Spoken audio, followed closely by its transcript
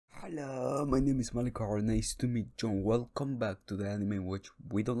Hello, my name is Malikar. Nice to meet John. Welcome back to the anime in which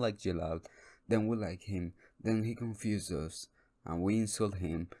we don't like Jellal, then we like him, then he confuses us, and we insult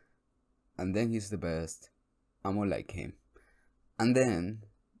him, and then he's the best, and we like him. And then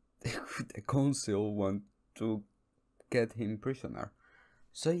the council want to get him prisoner.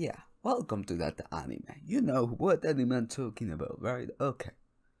 So yeah, welcome to that anime. You know what anime I'm talking about, right? Okay.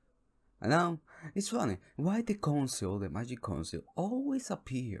 And now, it's funny, why the council, the magic council, always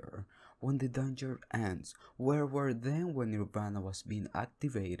appear when the danger ends? Where were they when Nirvana was being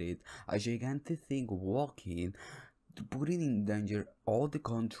activated? A gigantic thing walking, putting in danger all the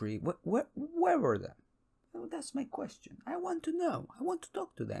country. Where were they? Well, that's my question. I want to know. I want to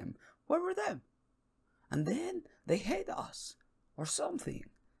talk to them. Where were they? And then they hate us, or something.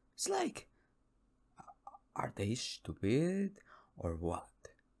 It's like, are they stupid, or what?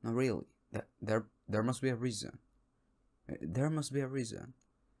 Not really. There must be a reason. There must be a reason,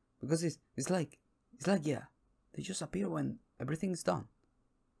 because it's like yeah, they just appear when everything's done.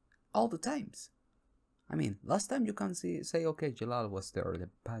 All the times. I mean, last time you can say okay, Jellal was there, the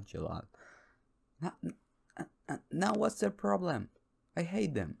bad Jellal. Now what's their problem? I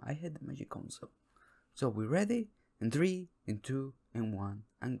hate them. I hate the Magic Council. So we ready? In 3, in 2, in 1,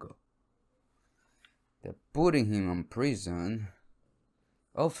 and go. They're putting him in prison.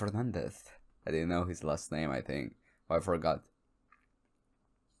 Oh, Fernandez. I didn't know his last name, I think. Oh, I forgot.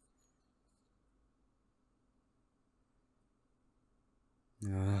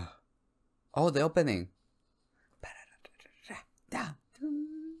 Oh, the opening.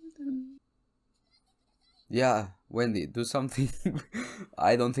 Yeah, Wendy, do something.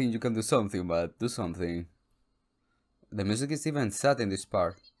 I don't think you can do something, but do something. The music is even sad in this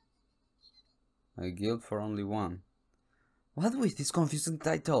part. A guild for only one. What with these confusing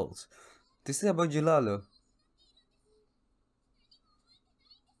titles? This is about Jellal.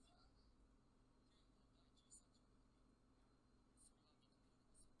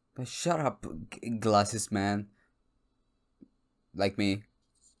 Shut up, glasses man. Like me.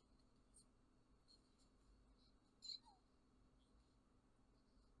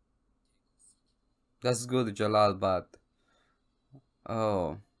 That's good, Jellal, but...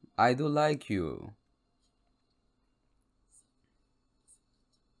 Oh, I do like you.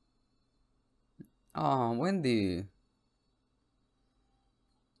 Oh, Wendy.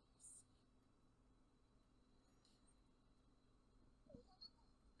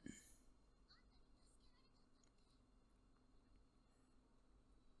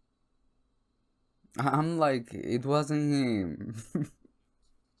 I'm like, it wasn't him.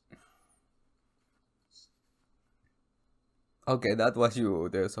 Okay, that was you,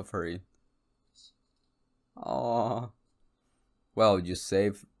 the suffering. Oh. Well, you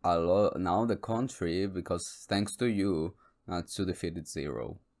saved a lot now the country because thanks to you, Natsu defeated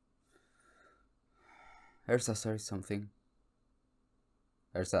Zero. Erza, sorry, something.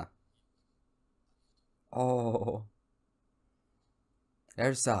 Erza. Oh.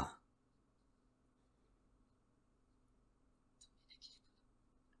 Erza.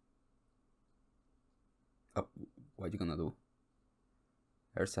 Oh, what you gonna do?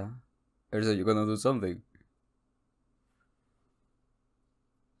 Erza? Erza, you gonna do something?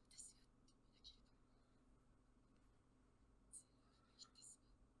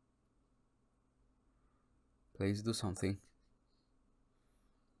 Please do something.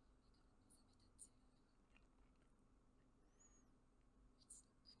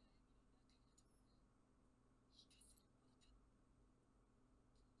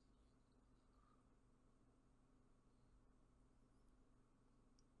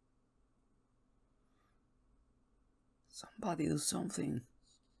 Somebody do something.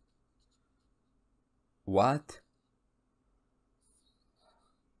 What?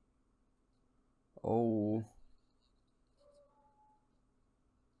 Oh.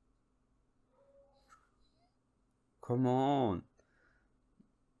 Come on.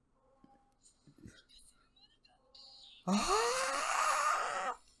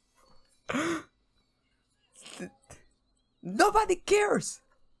 Nobody cares.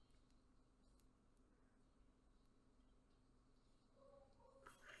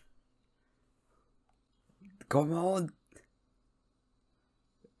 Come on.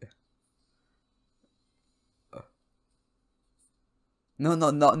 No,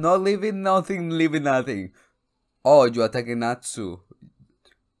 not leaving nothing, leaving nothing. Oh, you attacking Natsu.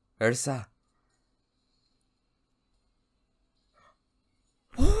 Erza.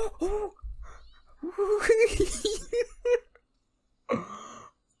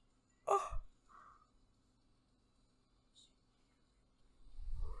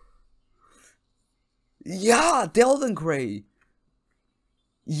 Yeah, the Elden Grey.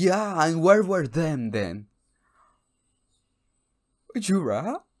 Yeah, and where were them then?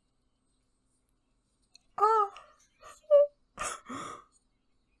 Jura? Ah.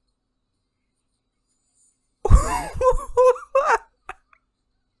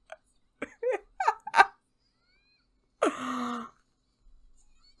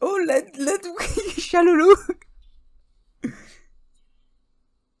 Oh, let Shalulu.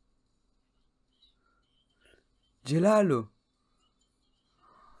 Jellalo.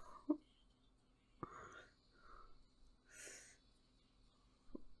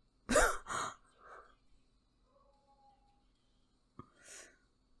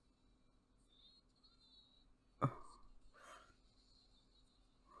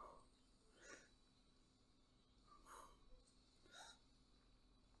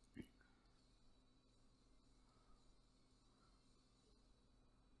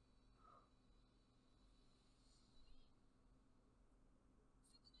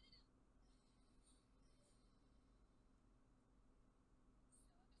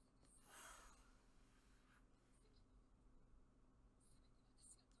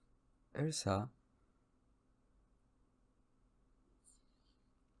 Erza.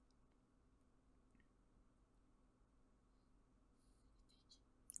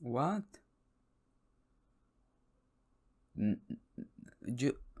 What? N-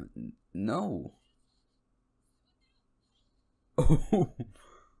 you, no. Oh.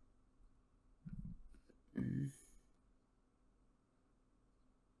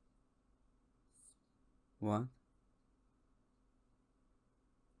 What?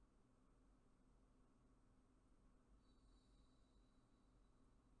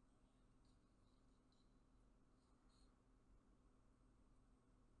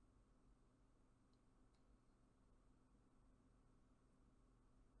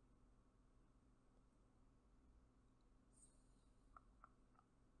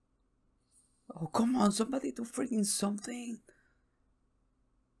 Oh, come on, somebody do freaking something.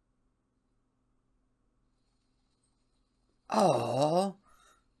 Oh.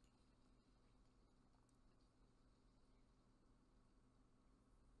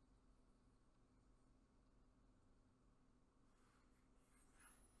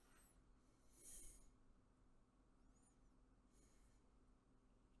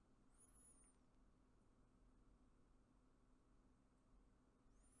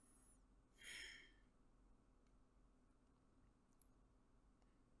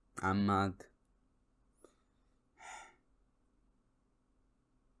 I'm mad.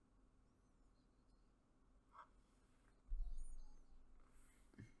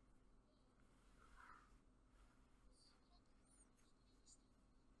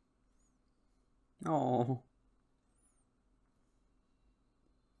 Oh.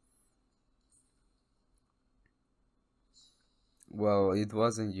 Well, it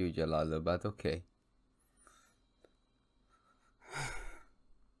wasn't you, Jalalo, but okay.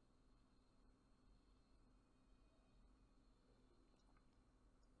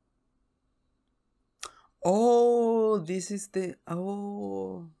 Oh, this is the.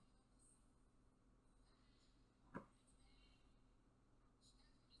 Oh.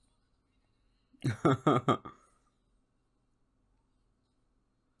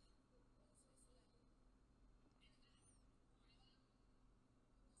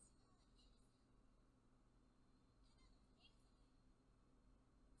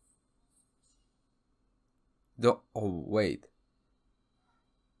 Oh, wait.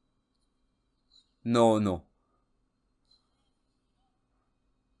 No, no.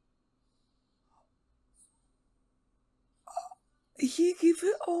 He gave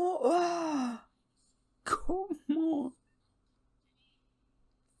it. Oh, ah. Come on.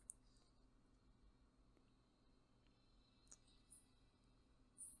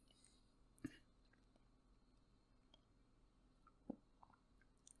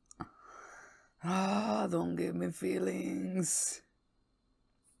 Ah, don't give me feelings.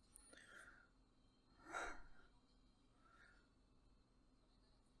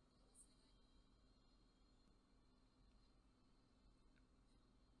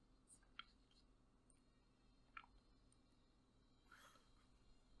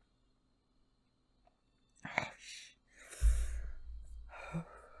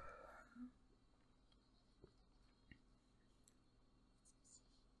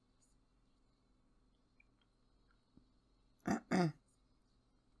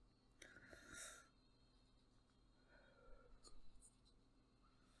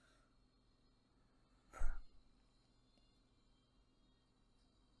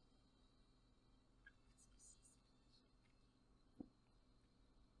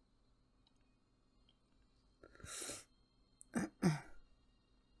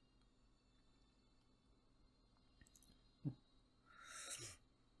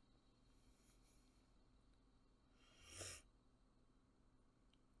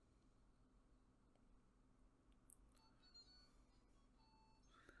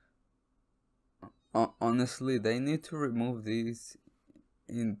 Honestly, they need to remove this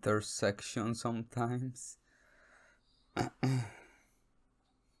intersection sometimes.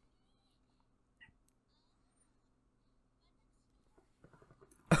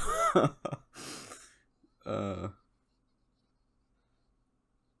 uh,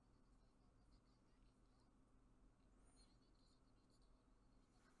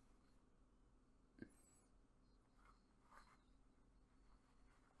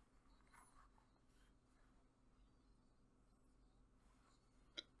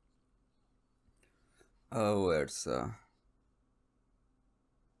 oh, Erza.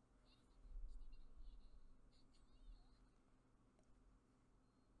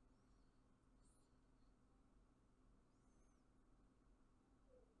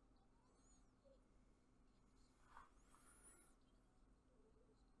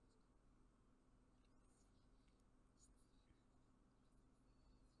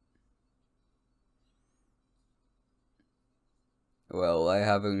 Well, I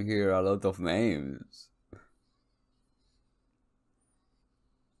haven't heard a lot of names.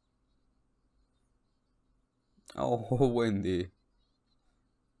 Oh, Wendy.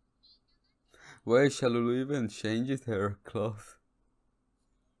 Why shall we even change her clothes?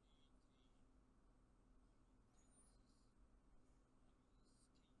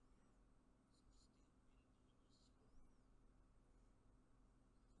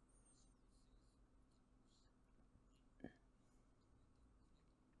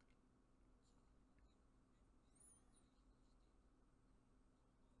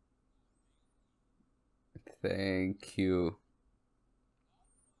 Thank you.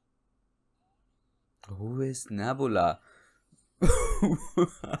 Who is Nebula?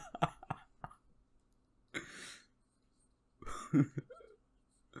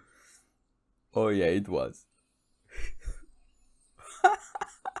 Oh yeah, it was.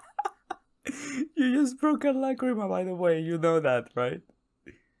 You just broke a lacrima, by the way. You know that, right?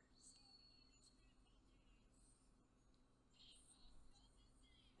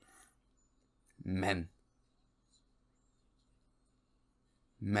 Man,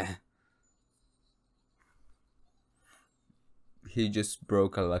 man. He just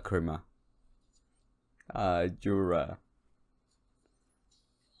broke a lacrima. Ah, Jura.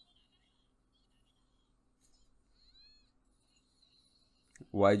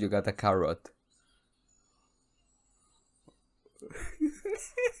 Why you got a carrot?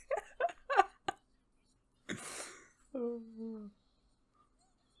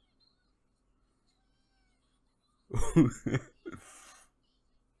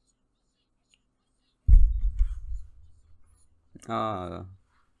 Ah.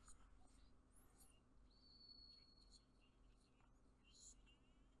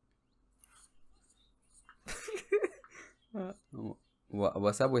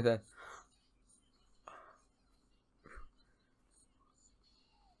 What's up with that?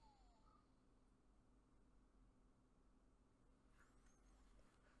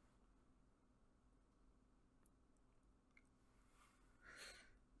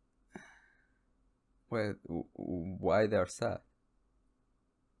 Wait, why they're sad?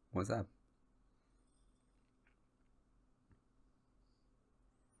 What's up?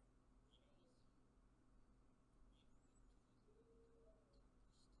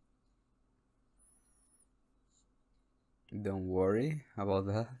 Don't worry about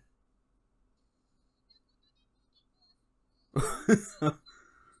that.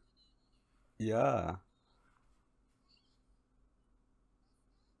 Yeah.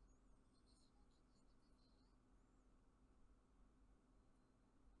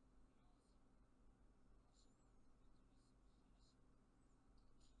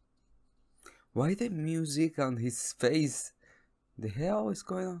 Why the music on his face? The hell is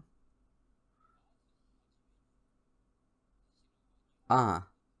going on? Ah,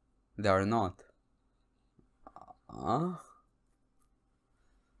 they are not. Ah,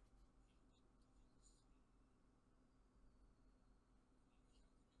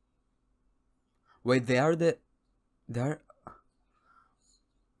 wait, they're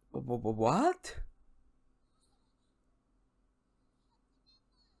what?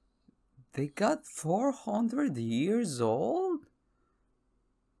 They got 400 years old?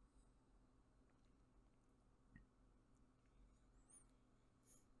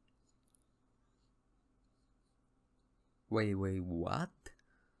 Wait, what?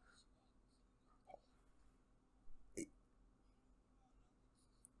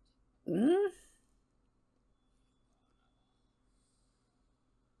 Mm?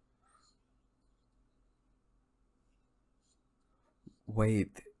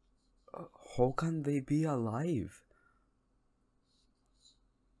 Wait, how can they be alive?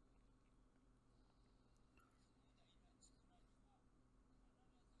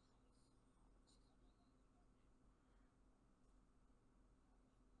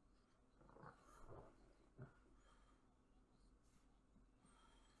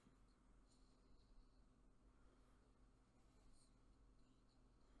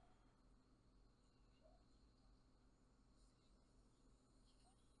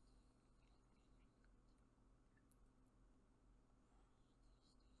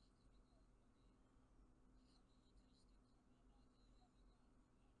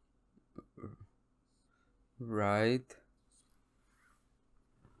 Right.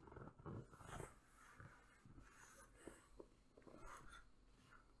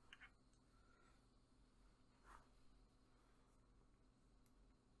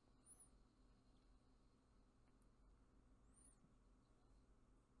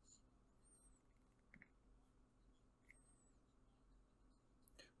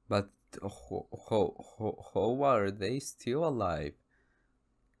 But how are they still alive?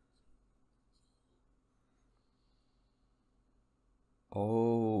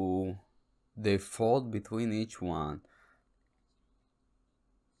 Oh, they fought between each one.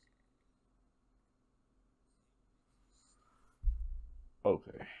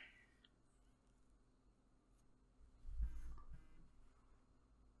 Okay.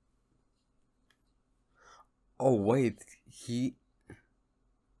 Oh wait, he.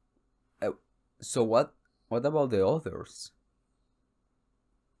 Uh, so what? What about the others?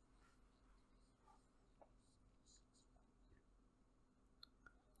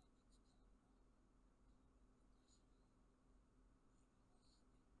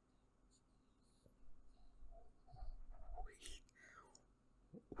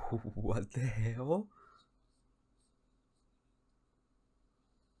 What the hell?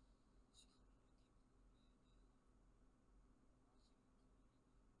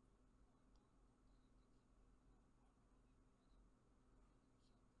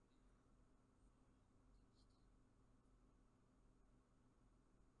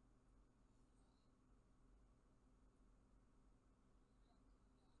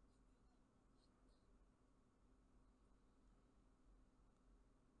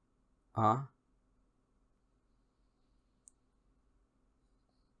 Huh?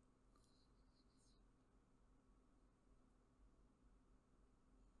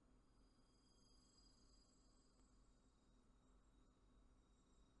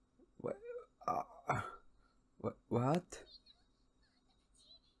 What? Uh, what?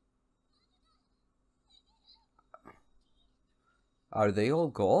 Are they all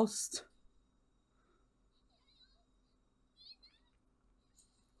ghosts?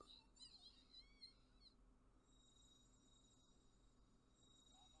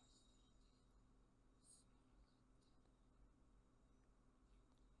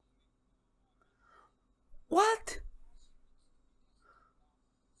 What?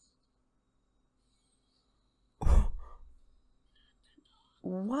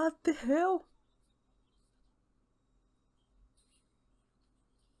 What the hell?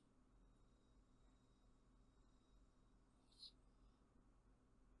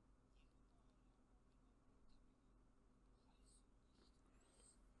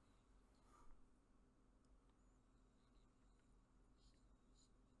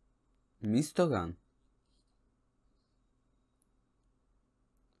 Mistogan.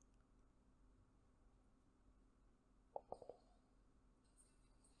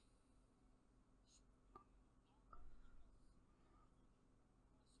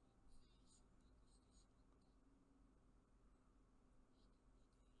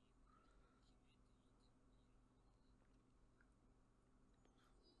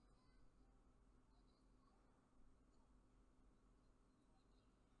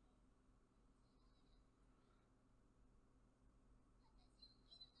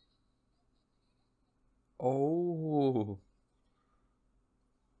 Oh,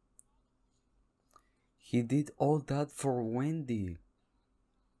 he did all that for Wendy.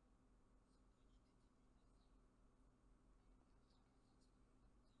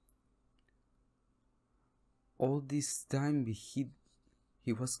 All this time he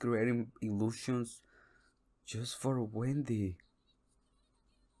was creating illusions just for Wendy.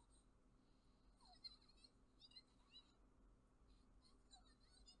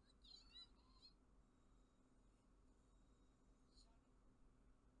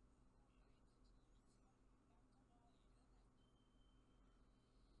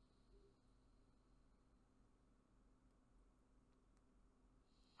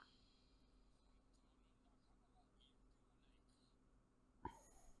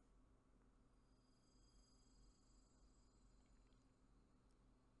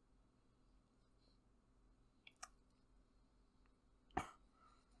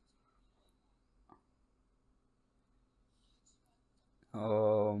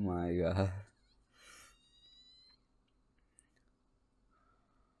 Oh my god.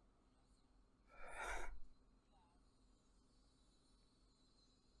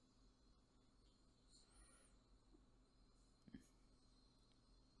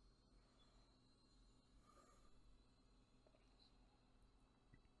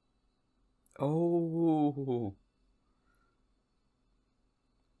 Oh,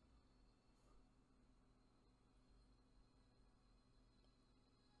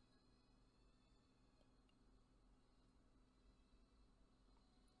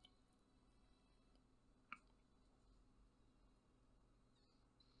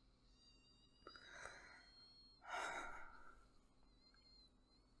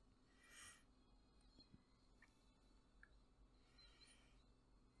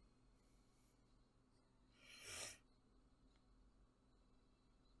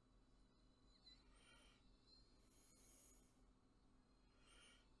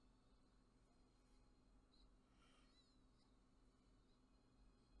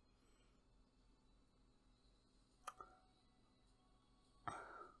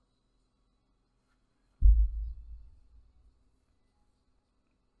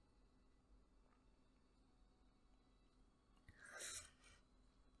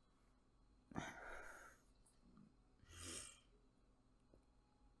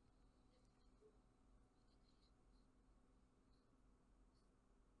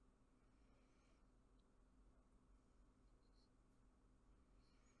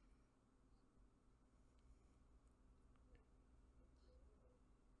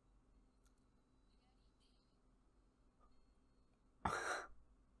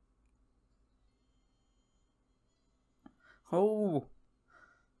 Oh.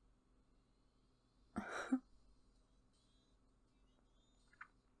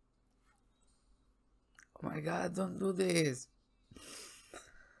 Oh my god, don't do this.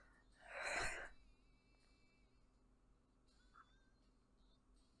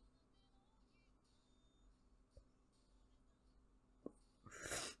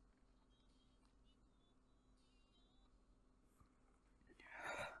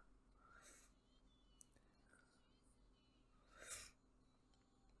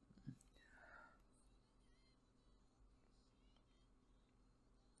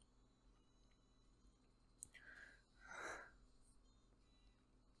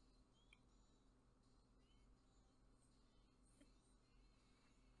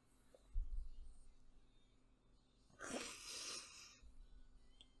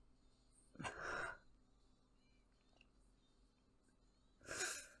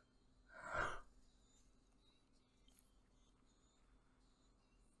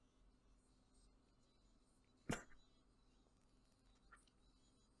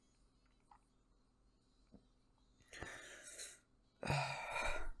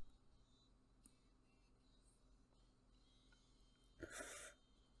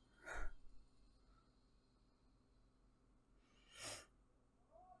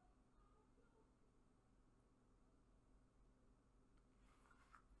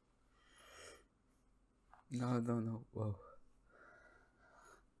 No. Whoa.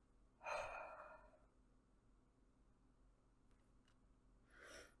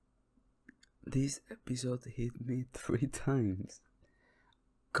 This episode hit me 3 times.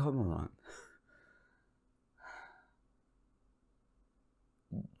 Come on.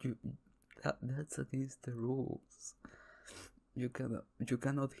 That's against the rules. You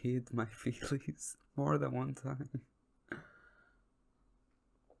cannot hit my feelings more than 1 time.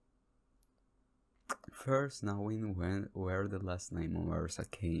 First, knowing where the last name of Erza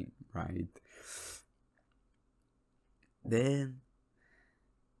came, right? Then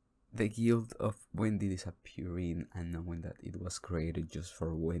the guilt of Wendy disappearing and knowing that it was created just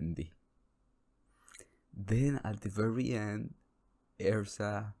for Wendy. Then at the very end,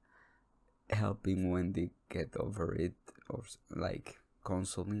 Erza helping Wendy get over it, or like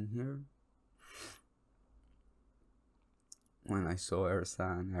consoling her. When I saw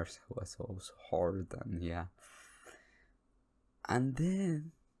Erza, and Erza was also hard, and yeah. And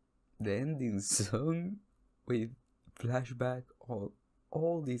then the ending song with flashback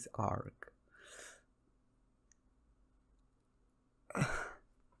all this arc.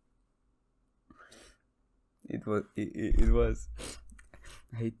 It was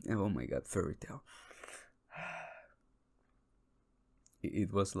oh my god, fairy tale.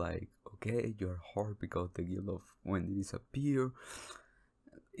 It was like, okay, you're hard because the guilt of when they disappear.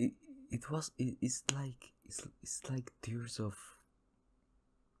 It's like tears of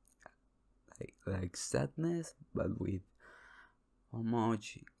like sadness, but with how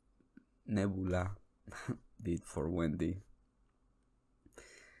much Nebula did for Wendy.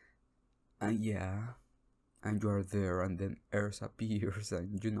 And yeah, and you are there, and then Erza appears,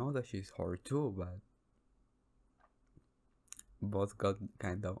 and you know that she's hard too, but both got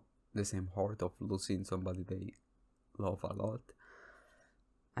kind of the same heart of losing somebody they love a lot.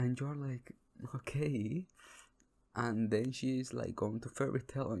 And you're like, okay. And then she's like going to fairy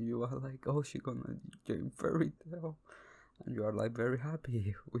tale, and you are like, oh, she's gonna join fairy tale. And you are like very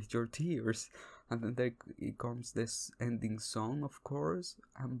happy with your tears. And then there it comes this ending song, of course,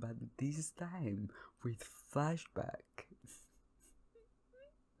 and but this time with flashback.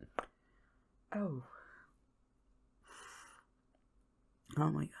 Oh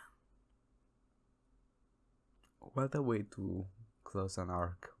my god. What a way to close an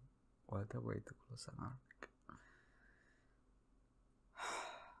arc. What a way to close an arc.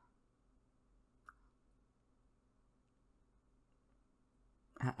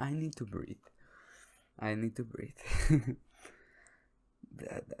 I need to breathe. I need to breathe.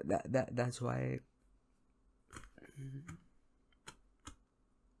 That's why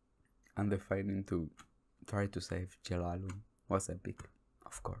I'm deciding to try to save Jellal was epic,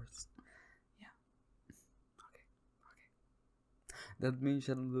 of course. Yeah. Okay. That means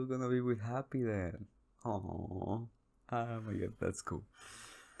Jellal gonna be with Happy then. Aww. Oh my god, that's cool.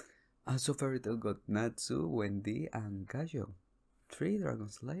 Also, Fairy Tail got Natsu, Wendy, and Gajo. 3 Dragon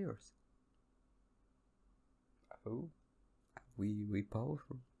Slayers. Oh, we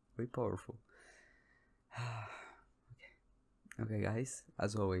powerful. We powerful. Okay, guys.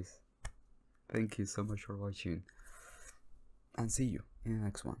 As always, thank you so much for watching, and see you in the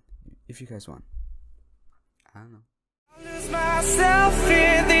next one. If you guys want, I don't know. I lose myself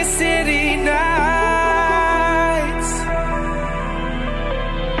in this